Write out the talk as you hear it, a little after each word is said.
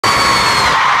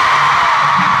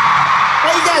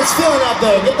guys feeling out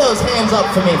there? Get those hands up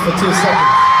for me for 2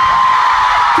 seconds.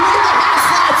 Can we get the house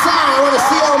lights on? I want to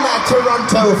see all my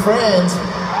Toronto friends.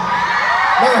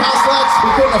 No house lights? We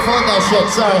couldn't afford that shit,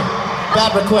 sorry.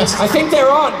 Bad request. I think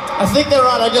they're on. I think they're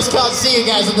on. I just can't see you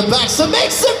guys at the back, so make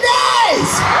some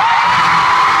noise!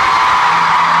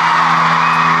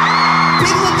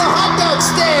 People at the hot dog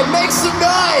stand, make some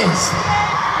noise!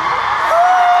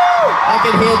 I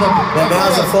can hear them. Their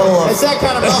mouths are full of... It's that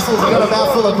kind of muscles. We got a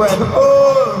mouthful of bread.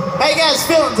 How you guys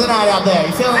feeling tonight out there?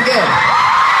 You feeling good?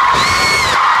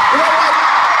 You know what?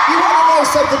 You want to know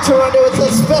something, Toronto? It's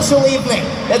a special evening.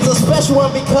 It's a special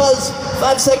one because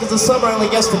 5 Seconds of Summer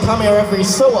only gets to come here every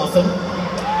so often.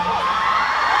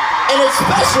 And it's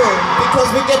special because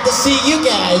we get to see you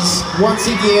guys once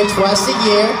a year, twice a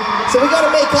year. So we got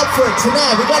to make up for it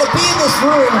tonight. We got to be in this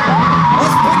room,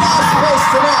 this big ass space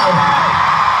tonight.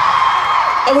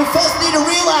 And we first need to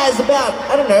realize about,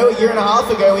 I don't know, a year and a half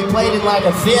ago, we played in like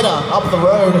a theater up the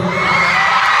road.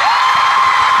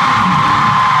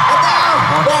 And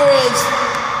now there is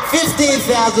 15,000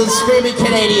 screaming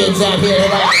Canadians out here.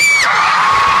 They're like,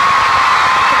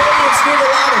 Canadians scream the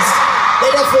loudest.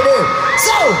 They definitely do.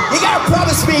 So, you gotta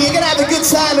promise me you're gonna have a good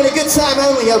time and a good time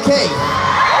only, okay?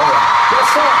 Yes,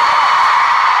 sir.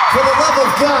 For the love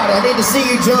of God, I need to see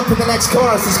you jump in the next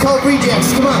chorus. It's called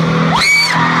Rejects. Come on.